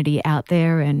Indigenous community out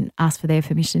there and asked for their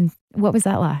permission. What was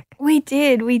that like? We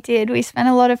did. We spent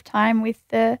a lot of time with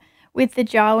the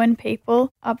Jawoyn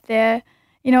people up there.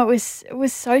 You know, it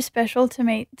was so special to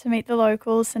meet the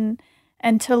locals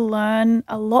and to learn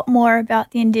a lot more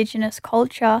about the Indigenous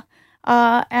culture.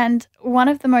 And one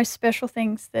of the most special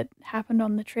things that happened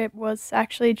on the trip was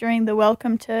actually during the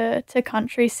Welcome to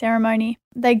Country ceremony.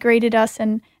 They greeted us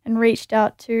and reached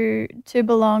out to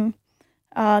belong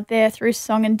there through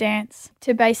song and dance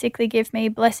to basically give me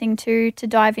blessing to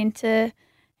dive into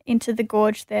the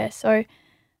gorge there. So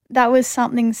that was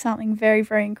something very,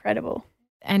 very incredible.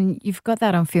 And you've got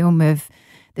that on film of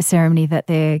the ceremony that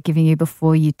they're giving you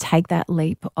before you take that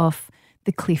leap off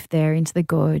the cliff there into the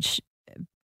gorge.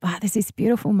 But there's this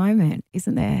beautiful moment,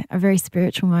 isn't there? A very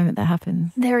spiritual moment that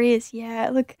happens. There is, yeah.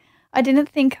 Look, I didn't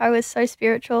think I was so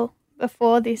spiritual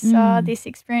before this this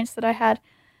experience that I had.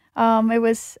 It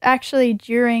was actually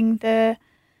during the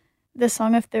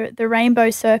song of the Rainbow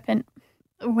Serpent,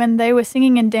 when they were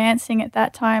singing and dancing at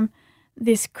that time.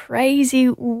 This crazy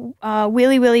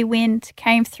willy wind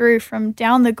came through from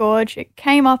down the gorge. It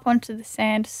came up onto the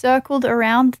sand, circled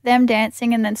around them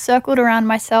dancing, and then circled around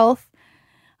myself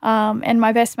and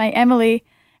my best mate Emily,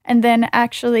 and then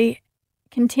actually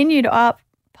continued up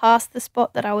past the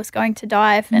spot that I was going to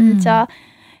dive. And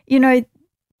you know,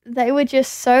 they were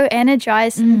just so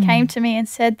energized and came to me and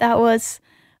said that was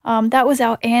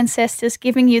our ancestors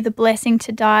giving you the blessing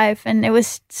to dive, and it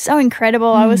was so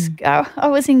incredible. I was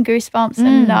in goosebumps,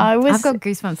 and I've got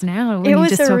goosebumps now. When it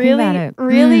was just a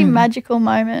really magical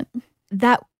moment.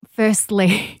 That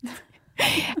firstly,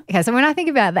 okay, so when I think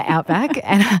about the outback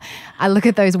and I look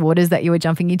at those waters that you were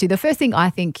jumping into, the first thing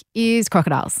I think is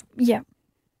crocodiles. Yeah.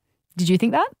 Did you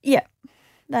think that? Yeah.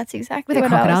 That's exactly what I was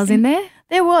thinking. Were there crocodiles in there?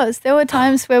 There were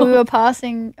times where we were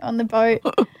passing on the boat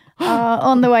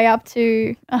on the way up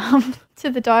to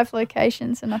the dive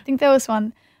locations, and I think there was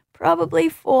one probably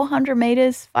 400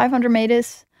 meters, 500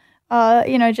 meters,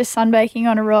 just sunbaking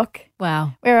on a rock.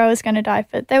 Wow. Where I was going to dive,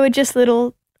 but they were just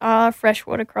little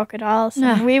freshwater crocodiles.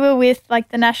 And we were with like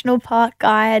the national park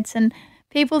guides and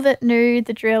people that knew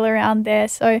the drill around there,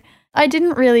 so I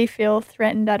didn't really feel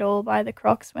threatened at all by the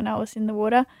crocs when I was in the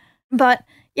water. But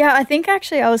yeah, I think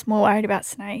actually I was more worried about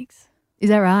snakes. Is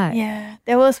that right? Yeah,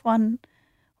 there was one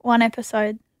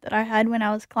episode that I had when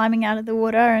I was climbing out of the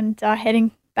water and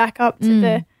heading back up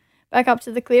to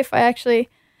the cliff.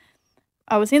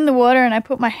 I was in the water and I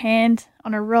put my hand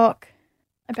on a rock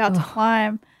about to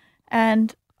climb,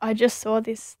 and I just saw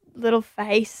this little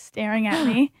face staring at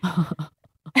me.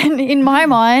 And in my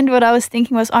mind, what I was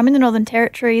thinking was, I'm in the Northern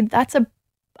Territory. That's a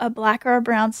black or a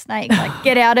brown snake. Like,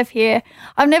 get out of here.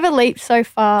 I've never leaped so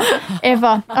far,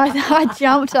 ever. I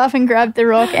jumped up and grabbed the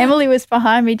rock. Emily was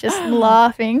behind me just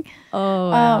laughing. Oh,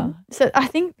 wow. So I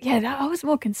think, I was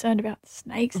more concerned about the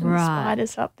snakes and the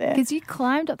spiders up there. Because you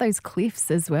climbed up those cliffs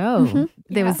as well. Mm-hmm.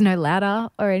 There was no ladder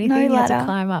or anything. No ladder. You had to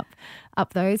climb up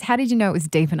those. How did you know it was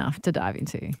deep enough to dive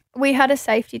into? We had a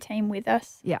safety team with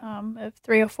us of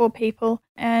 3 or 4 people.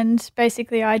 And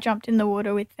basically I jumped in the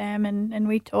water with them and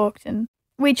we talked and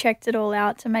we checked it all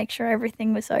out to make sure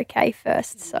everything was okay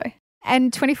first. So,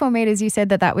 and 24 metres, you said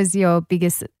that was your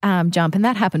biggest jump, and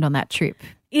that happened on that trip.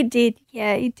 It did.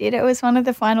 Yeah, it did. It was one of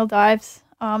the final dives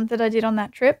that I did on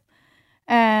that trip.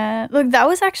 And look, that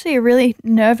was actually a really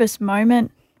nervous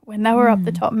moment when they were up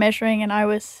the top measuring and I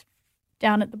was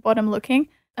down at the bottom looking.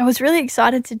 I was really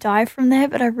excited to dive from there,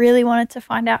 but I really wanted to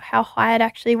find out how high it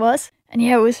actually was. And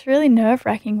yeah, it was really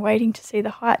nerve-wracking waiting to see the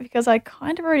height because I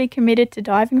kind of already committed to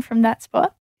diving from that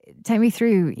spot. Take me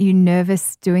through. You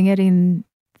nervous doing it in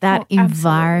that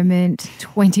environment,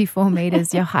 24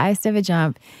 metres, your highest ever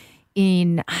jump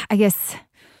in, I guess,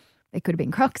 there could have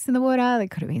been crocs in the water, there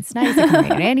could have been snakes, there could have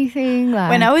been anything.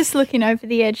 When I was looking over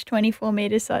the edge 24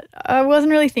 metres, I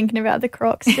wasn't really thinking about the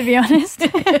crocs, to be honest.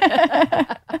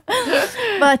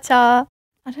 But I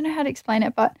don't know how to explain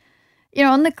it, but,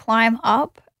 on the climb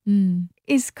up,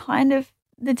 is kind of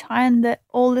the time that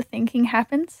all the thinking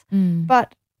happens.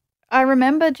 But I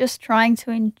remember just trying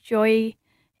to enjoy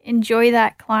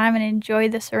that climb and enjoy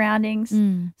the surroundings,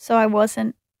 so I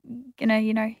wasn't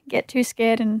gonna, get too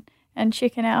scared and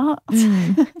chicken out.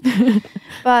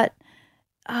 But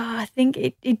I think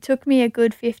it took me a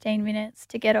good 15 minutes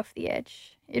to get off the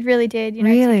edge. It really did, to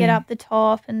Really? get up the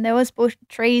top, and there was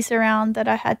trees around that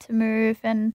I had to move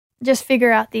and just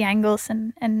figure out the angles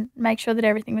and make sure that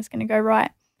everything was going to go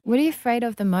right. What are you afraid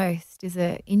of the most? Is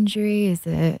it injury? Is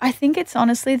it? I think it's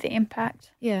honestly the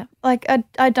impact. Yeah. Like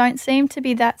I don't seem to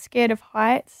be that scared of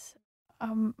heights.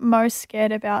 I'm most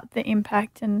scared about the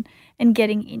impact and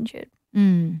getting injured.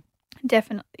 Mm.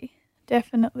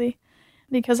 Definitely.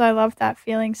 Because I love that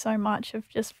feeling so much of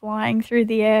just flying through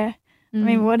the air. I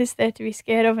mean, what is there to be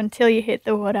scared of until you hit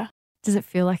the water? Does it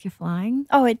feel like you're flying?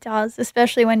 Oh, it does,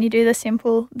 especially when you do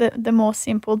the more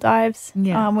simple dives,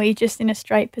 where you're just in a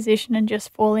straight position and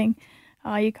just falling.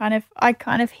 I kind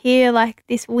of hear like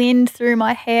this wind through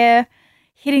my hair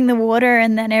hitting the water,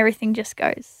 and then everything just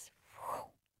goes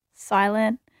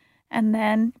silent, and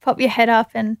then pop your head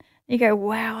up and you go,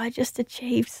 wow, I just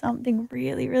achieved something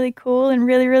really, really cool and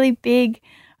really, really big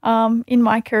in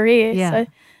my career. Yeah. So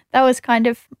that was kind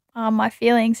of my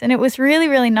feelings, and it was really,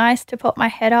 really nice to pop my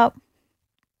head up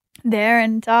there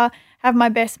and have my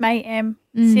best mate Em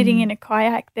sitting in a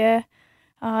kayak there.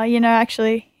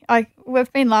 Actually,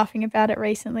 we've been laughing about it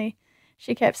recently.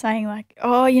 She kept saying like,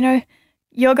 oh,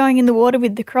 you're going in the water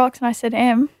with the Crocs, and I said,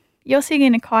 Em, you're sitting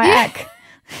in a kayak.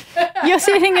 You're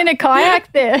sitting in a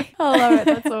kayak there. I love it.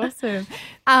 That's awesome.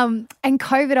 And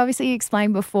COVID, obviously you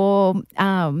explained before,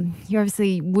 you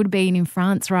obviously would have been in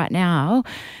France right now,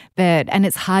 and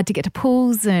it's hard to get to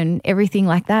pools and everything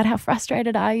like that. How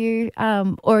frustrated are you?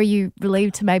 Or are you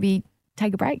relieved to maybe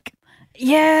take a break?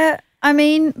 Yeah, I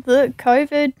mean, look,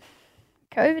 COVID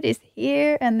is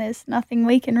here and there's nothing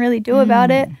we can really do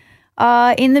about it.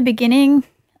 In the beginning,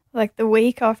 like the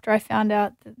week after I found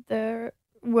out that the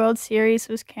World Series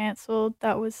was cancelled,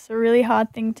 that was a really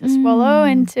hard thing to swallow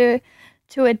and to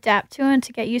adapt to and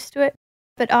to get used to it.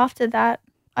 But after that,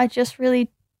 I just really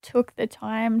took the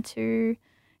time to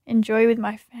enjoy with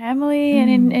my family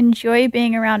and enjoy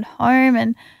being around home.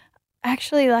 And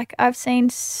actually, like, I've seen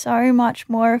so much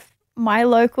more of my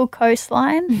local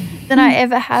coastline than I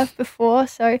ever have before.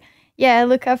 So yeah,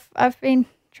 look, I've been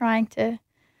trying to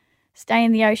stay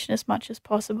in the ocean as much as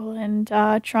possible and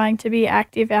trying to be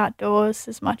active outdoors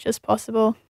as much as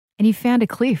possible. And you found a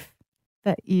cliff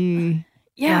that you...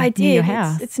 Yeah, I did. Near your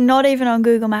house. It's not even on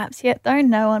Google Maps yet, though.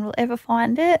 No one will ever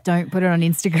find it. Don't put it on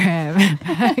Instagram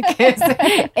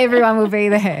because everyone will be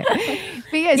there.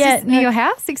 But yeah, it's just near your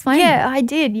house. Explain. Yeah, I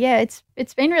did. Yeah,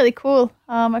 it's been really cool.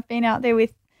 I've been out there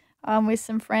with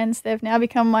some friends. They've now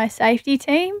become my safety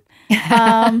team.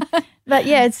 But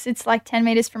yeah, it's like 10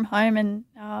 meters from home, and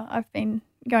I've been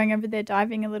going over there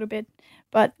diving a little bit.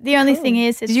 But the only thing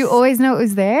is, did you always know it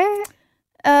was there?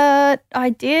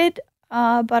 I did.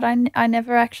 But I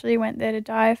never actually went there to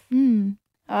dive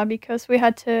because we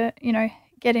had to,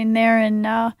 get in there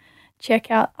and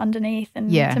check out underneath and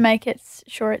to make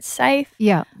sure it's safe.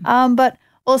 Yeah. But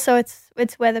also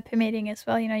it's weather permitting as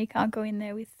well. You can't go in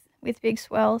there with big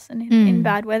swells and in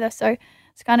bad weather. So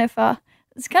it's kind of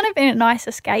been a nice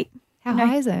escape. How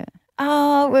high is it?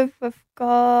 We've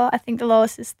got, I think the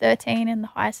lowest is 13 and the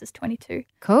highest is 22.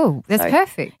 Cool. That's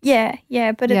perfect. Yeah.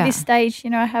 But at this stage,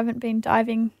 I haven't been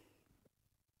diving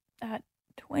at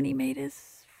 20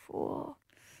 meters for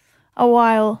a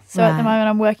while. So at the moment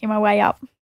I'm working my way up.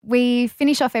 We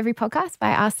finish off every podcast by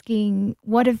asking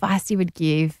what advice you would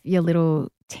give your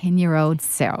little 10-year-old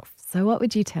self. So what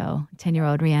would you tell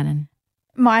 10-year-old Rhiannon?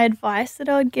 My advice that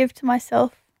I would give to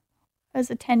myself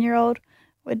as a 10-year-old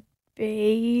would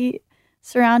be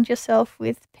surround yourself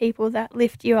with people that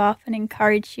lift you up and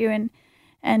encourage you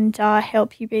and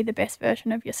help you be the best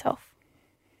version of yourself.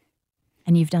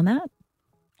 And you've done that?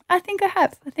 I think I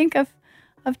have. I think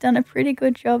I've done a pretty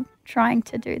good job trying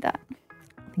to do that.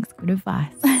 I think it's good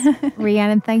advice.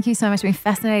 Rhiannon, thank you so much. It's been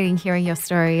fascinating hearing your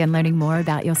story and learning more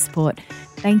about your sport.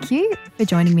 Thank you for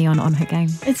joining me on Her Game.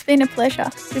 It's been a pleasure.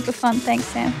 Super fun. Thanks,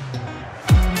 Sam.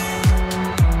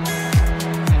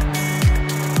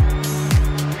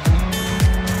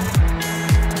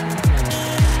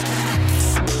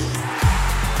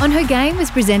 On Her Game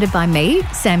was presented by me,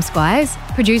 Sam Squires,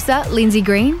 producer Lindsay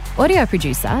Green, audio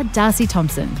producer Darcy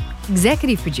Thompson,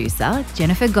 executive producer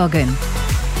Jennifer Goggin.